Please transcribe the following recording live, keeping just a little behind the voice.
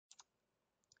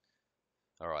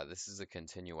Alright, this is a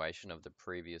continuation of the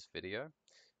previous video.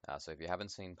 So if you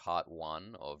haven't seen part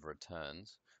 1 of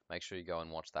returns, make sure you go and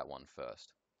watch that one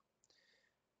first.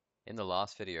 In the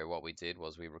last video, what we did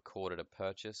was we recorded a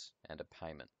purchase and a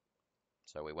payment.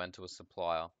 So we went to a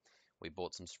supplier, we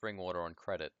bought some spring water on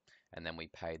credit, and then we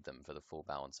paid them for the full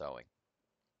balance owing.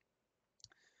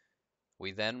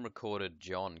 We then recorded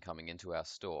John coming into our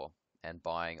store and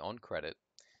buying on credit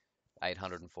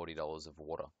 $840 of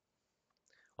water.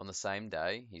 On the same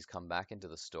day, he's come back into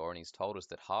the store and he's told us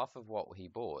that half of what he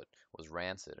bought was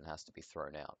rancid and has to be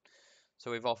thrown out.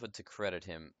 So we've offered to credit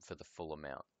him for the full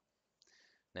amount.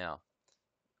 Now,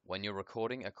 when you're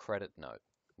recording a credit note,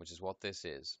 which is what this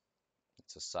is,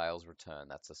 it's a sales return.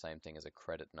 That's the same thing as a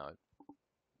credit note.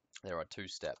 There are two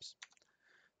steps.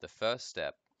 The first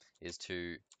step is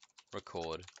to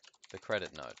record the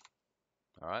credit note.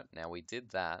 All right, now we did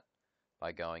that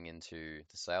by going into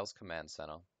the sales command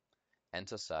center,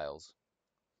 enter sales,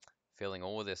 filling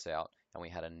all of this out, and we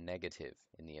had a negative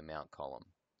in the amount column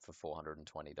for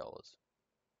 $420.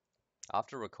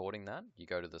 After recording that, you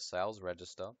go to the sales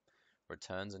register,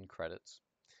 returns and credits,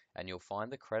 and you'll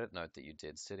find the credit note that you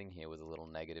did sitting here with a little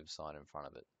negative sign in front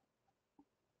of it.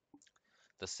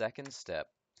 The second step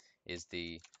is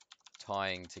the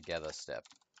tying together step.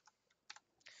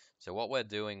 So what we're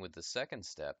doing with the second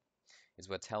step is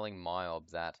we're telling MYOB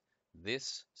that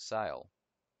this sale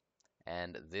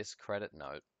and this credit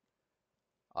note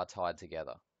are tied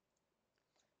together.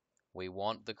 We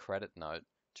want the credit note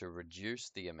to reduce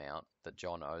the amount that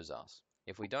John owes us.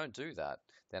 If we don't do that,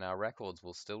 then our records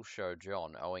will still show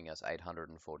John owing us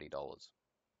 $840.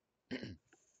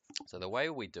 So the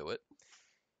way we do it,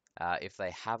 if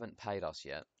they haven't paid us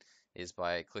yet, is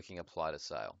by clicking Apply to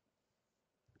Sale.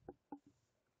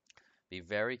 Be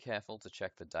very careful to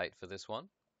check the date for this one.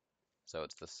 So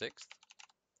it's the 6th.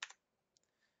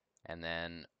 And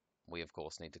then we, of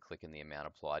course, need to click in the amount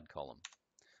applied column.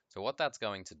 So what that's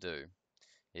going to do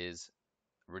is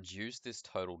reduce this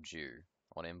total due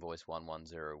on invoice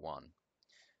 1101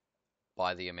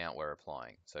 by the amount we're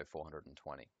applying, so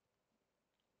 420.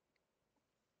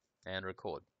 And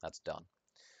record. That's done.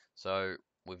 So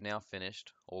we've now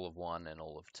finished all of 1 and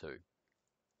all of 2.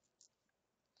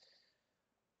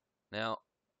 Now,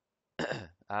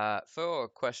 for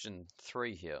question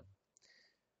 3 here,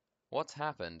 what's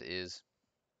happened is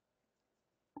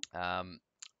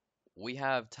we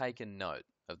have taken note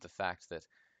of the fact that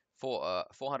for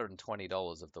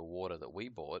 $420 of the water that we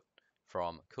bought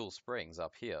from Cool Springs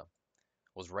up here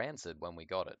was rancid when we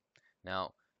got it.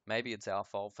 Now, maybe it's our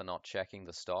fault for not checking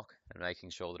the stock and making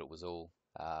sure that it was all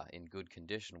in good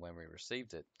condition when we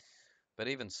received it. But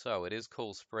even so, it is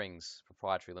Cool Springs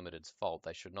Proprietary Limited's fault.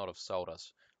 They should not have sold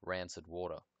us rancid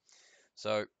water.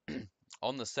 So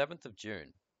on the 7th of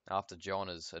June, after John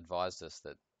has advised us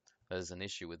that there's an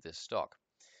issue with this stock,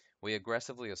 we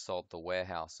aggressively assault the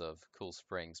warehouse of Cool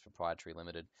Springs Proprietary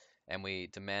Limited and we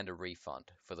demand a refund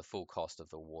for the full cost of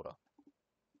the water.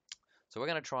 So we're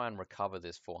going to try and recover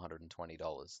this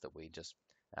 $420 that we just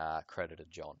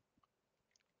credited John.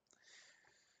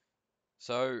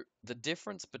 So the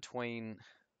difference between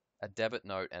a debit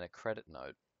note and a credit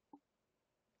note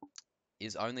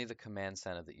is only the command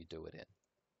center that you do it in.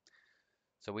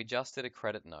 So we just did a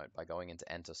credit note by going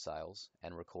into enter sales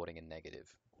and recording a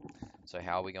negative. So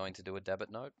how are we going to do a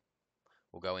debit note?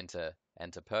 We'll go into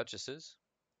enter purchases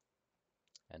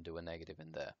and do a negative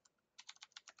in there.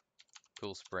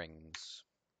 Cool Springs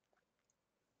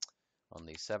on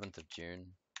the 7th of June,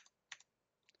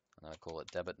 and I call it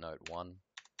debit note 1.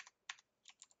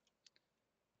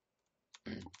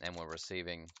 And we're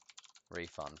receiving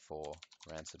refund for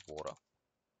rancid water.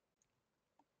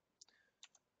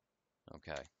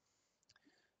 Okay.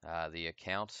 The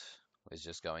account is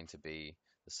just going to be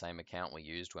the same account we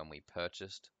used when we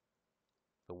purchased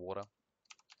the water.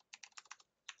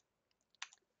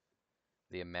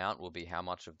 The amount will be how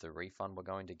much of the refund we're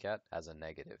going to get as a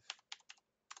negative.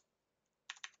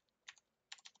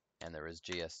 And there is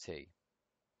GST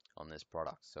on this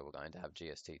product, so we're going to have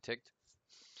GST ticked.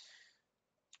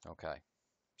 Okay,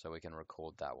 so we can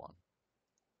record that one.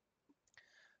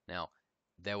 Now,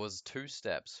 there was 2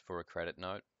 steps for a credit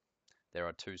note. There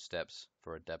are 2 steps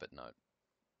for a debit note.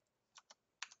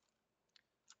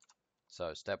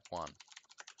 So step 1,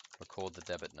 record the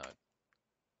debit note.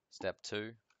 Step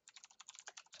 2,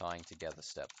 tying together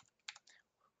step.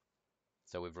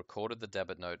 So we've recorded the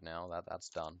debit note now, that's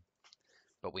done.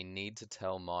 But we need to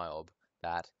tell MYOB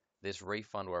that this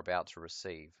refund we're about to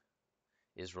receive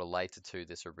is related to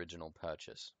this original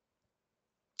purchase.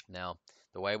 Now,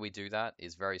 the way we do that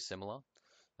is very similar.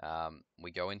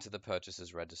 We go into the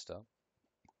purchases register,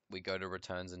 we go to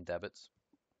returns and debits,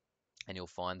 and you'll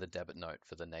find the debit note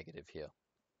for the negative here.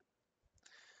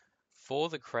 For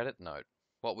the credit note,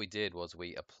 what we did was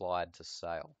we applied to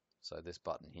sale, so this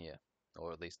button here,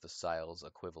 or at least the sales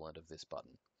equivalent of this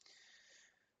button.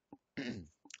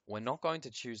 We're not going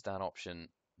to choose that option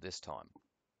this time.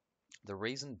 The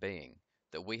reason being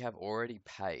that we have already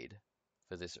paid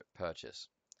for this purchase.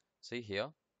 See here,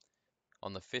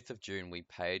 on the 5th of June, we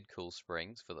paid Cool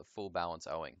Springs for the full balance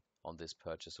owing on this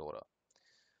purchase order.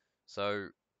 So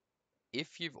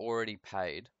if you've already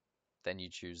paid, then you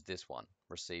choose this one,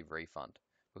 receive refund.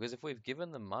 Because if we've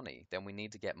given them money, then we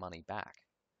need to get money back.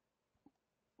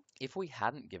 If we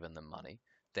hadn't given them money,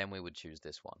 then we would choose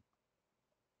this one.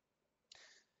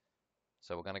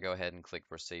 So we're going to go ahead and click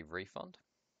receive refund.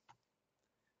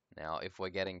 Now, if we're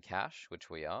getting cash, which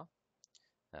we are,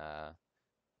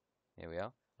 here we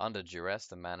are. Under duress,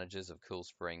 the managers of Cool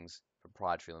Springs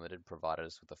Proprietary Limited provided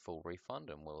us with a full refund,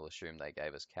 and we'll assume they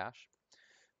gave us cash.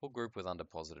 We'll group with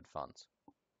undeposited funds.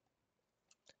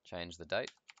 Change the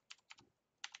date.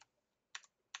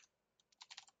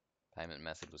 Payment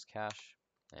method was cash,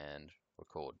 and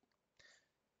record.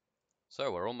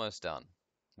 So we're almost done.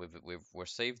 We've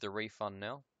received the refund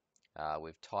now.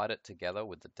 We've tied it together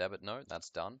with the debit note.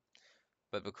 That's done.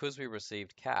 But because we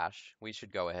received cash, we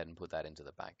should go ahead and put that into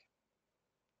the bank.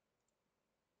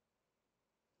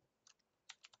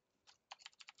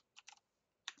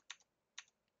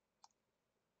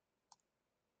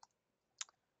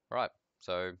 Right,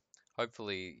 so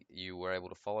hopefully you were able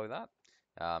to follow that.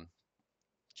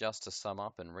 Just to sum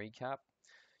up and recap,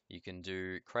 you can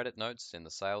do credit notes in the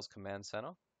sales command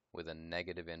center with a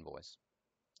negative invoice.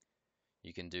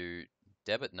 You can do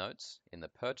debit notes in the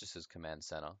purchases command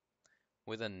center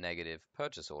with a negative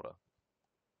purchase order.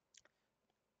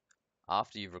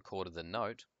 After you've recorded the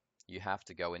note, you have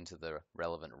to go into the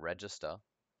relevant register,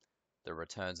 the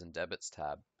returns and debits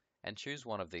tab, and choose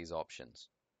one of these options.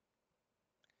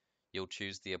 You'll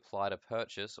choose the apply to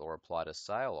purchase or apply to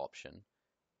sale option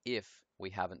if we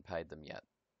haven't paid them yet,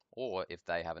 or if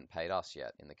they haven't paid us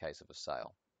yet in the case of a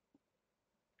sale.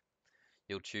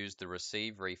 You'll choose the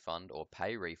receive refund or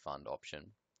pay refund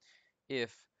option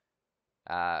if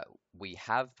we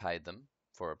have paid them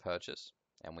for a purchase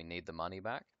and we need the money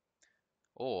back,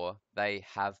 or they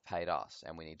have paid us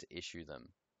and we need to issue them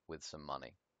with some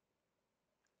money.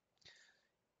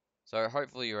 So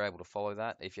hopefully you're able to follow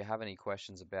that. If you have any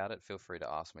questions about it, feel free to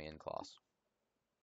ask me in class.